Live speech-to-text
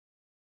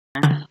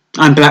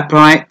I'm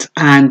Blackbright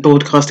and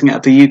broadcasting out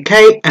of the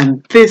UK,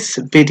 and this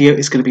video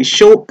is going to be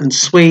short and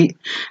sweet,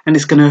 and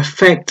it's going to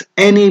affect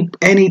any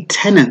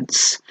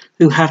tenants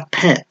who have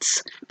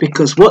pets,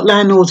 because what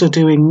landlords are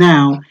doing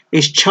now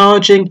is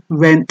charging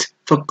rent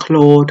for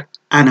clawed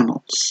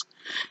animals.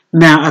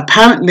 Now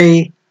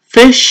apparently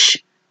fish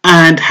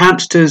and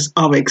hamsters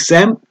are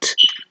exempt,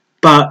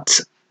 but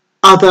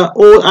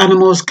all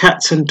animals,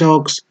 cats and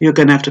dogs, you're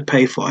going to have to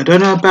pay for. I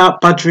don't know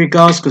about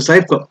budgerigars because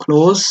they've got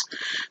claws,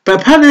 but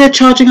apparently they're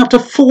charging up to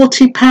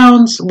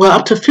 £40, well,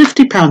 up to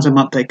 £50 a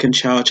month they can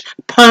charge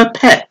per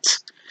pet.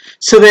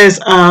 So there's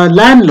a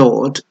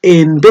landlord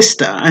in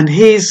Bicester, and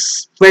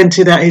he's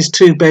rented out his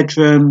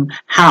 2-bedroom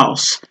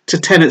house to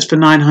tenants for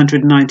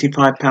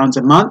 £995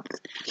 a month.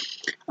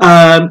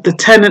 The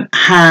tenant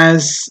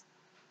has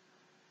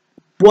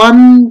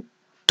 1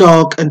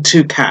 dog and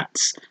 2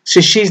 cats, so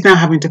she's now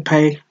having to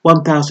pay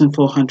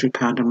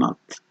 £1,400 a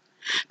month.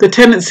 The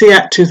Tenancy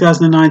Act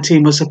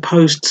 2019 was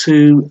supposed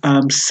to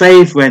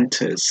save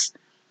renters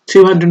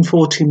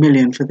 £240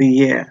 million for the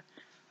year,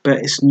 but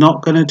it's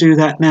not going to do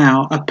that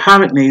now.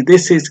 Apparently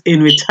this is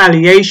in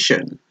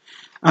retaliation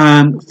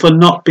for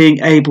not being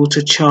able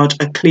to charge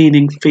a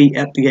cleaning fee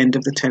at the end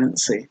of the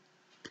tenancy.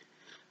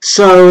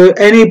 So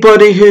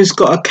anybody who's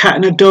got a cat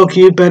and a dog,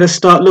 you better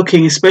start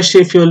looking, especially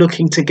if you're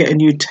looking to get a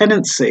new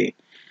tenancy,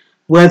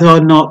 whether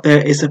or not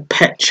there is a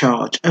pet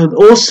charge. And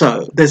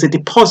also there's a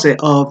deposit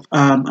of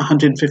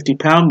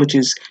 £150, which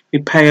is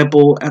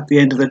repayable at the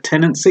end of the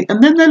tenancy.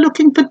 And then they're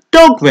looking for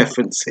dog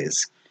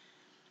references.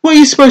 What are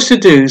you supposed to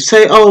do?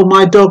 Say, oh,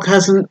 my dog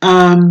hasn't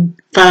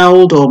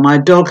fouled, or my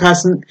dog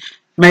doesn't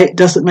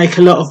make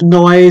a lot of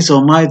noise,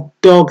 or my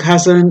dog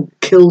hasn't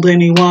killed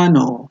anyone,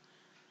 or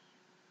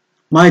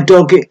my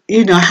dog,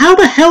 how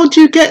the hell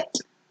do you get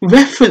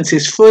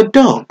references for a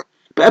dog?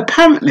 But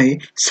apparently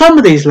some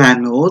of these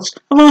landlords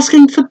are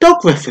asking for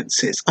dog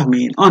references. I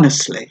mean,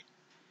 honestly.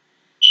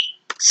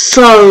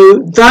 So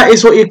that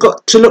is what you've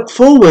got to look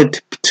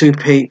forward to,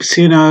 peeps.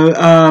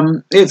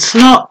 It's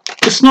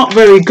not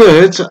very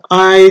good.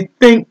 I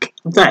think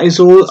that is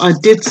all. I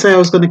did say I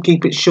was going to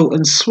keep it short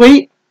and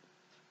sweet.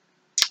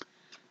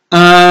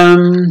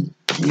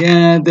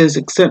 Yeah, there's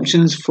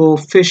exemptions for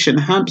fish and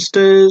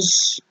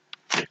hamsters.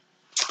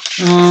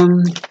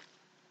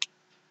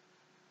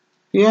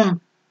 Yeah.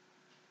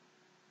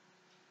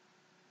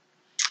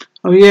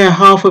 Oh yeah,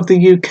 half of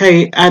the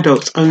UK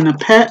adults own a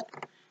pet,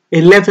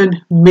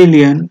 11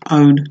 million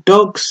own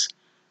dogs,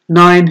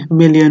 9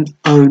 million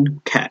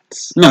own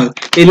cats. No,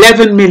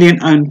 11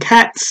 million own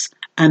cats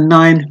and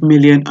 9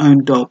 million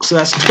own dogs. So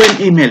that's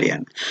 20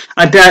 million.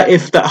 I doubt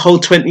if that whole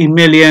 20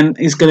 million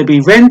is going to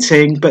be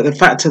renting, but the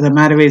fact of the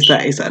matter is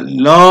that is a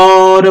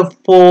lot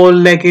of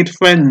 4-legged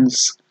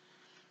friends.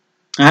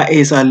 That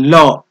is a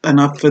lot. And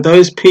for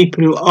those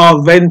people who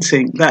are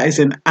renting, that is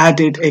an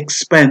added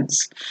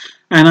expense.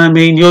 And I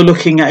mean, you're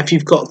looking at, if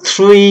you've got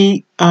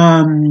three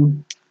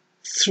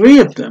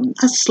of them,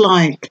 that's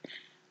like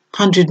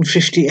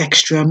 150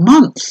 extra a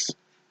month.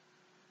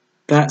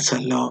 That's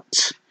a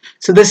lot.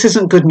 So this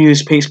isn't good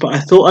news, peeps, but I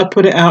thought I'd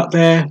put it out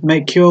there,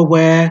 make you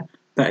aware.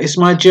 That is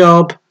my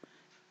job.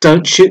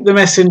 Don't shoot the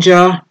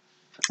messenger.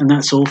 And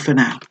that's all for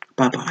now.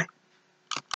 Bye-bye.